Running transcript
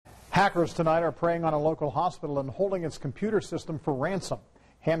Hackers tonight are preying on a local hospital and holding its computer system for ransom.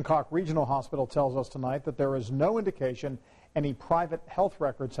 Hancock Regional Hospital tells us tonight that there is no indication any private health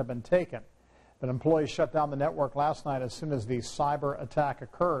records have been taken. But employees shut down the network last night as soon as the cyber attack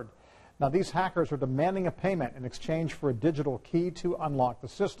occurred. Now, these hackers are demanding a payment in exchange for a digital key to unlock the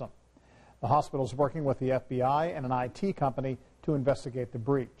system. The hospital is working with the FBI and an IT company to investigate the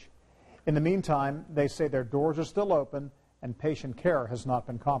breach. In the meantime, they say their doors are still open and patient care has not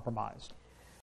been compromised.